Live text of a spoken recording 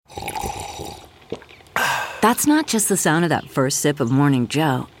That's not just the sound of that first sip of Morning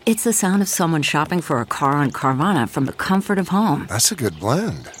Joe. It's the sound of someone shopping for a car on Carvana from the comfort of home. That's a good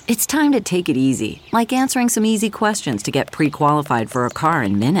blend. It's time to take it easy, like answering some easy questions to get pre-qualified for a car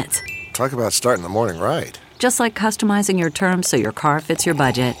in minutes. Talk about starting the morning right. Just like customizing your terms so your car fits your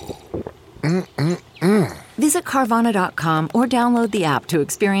budget. Visit Carvana.com or download the app to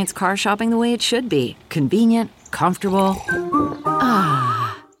experience car shopping the way it should be. Convenient, comfortable.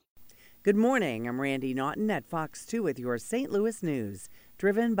 Good morning. I'm Randy Naughton at Fox 2 with your St. Louis news,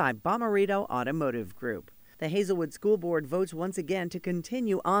 driven by Bomarito Automotive Group. The Hazelwood School Board votes once again to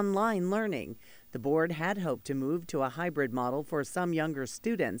continue online learning. The board had hoped to move to a hybrid model for some younger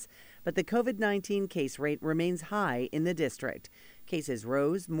students, but the COVID-19 case rate remains high in the district. Cases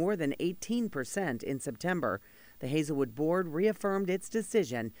rose more than 18% in September. The Hazelwood Board reaffirmed its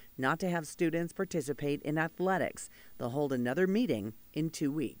decision not to have students participate in athletics. They'll hold another meeting in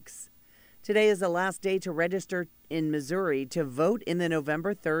 2 weeks. Today is the last day to register in Missouri to vote in the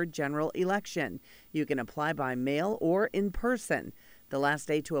November 3rd general election. You can apply by mail or in person. The last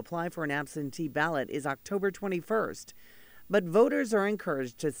day to apply for an absentee ballot is October 21st. But voters are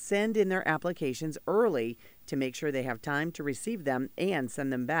encouraged to send in their applications early to make sure they have time to receive them and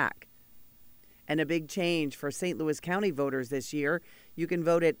send them back. And a big change for St. Louis County voters this year. You can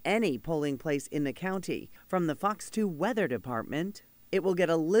vote at any polling place in the county. From the Fox 2 Weather Department, it will get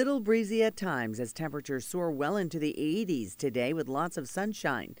a little breezy at times as temperatures soar well into the 80s today with lots of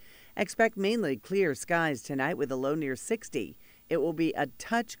sunshine. Expect mainly clear skies tonight with a low near 60. It will be a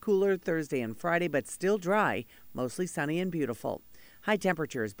touch cooler Thursday and Friday, but still dry, mostly sunny and beautiful. High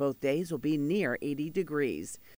temperatures both days will be near 80 degrees.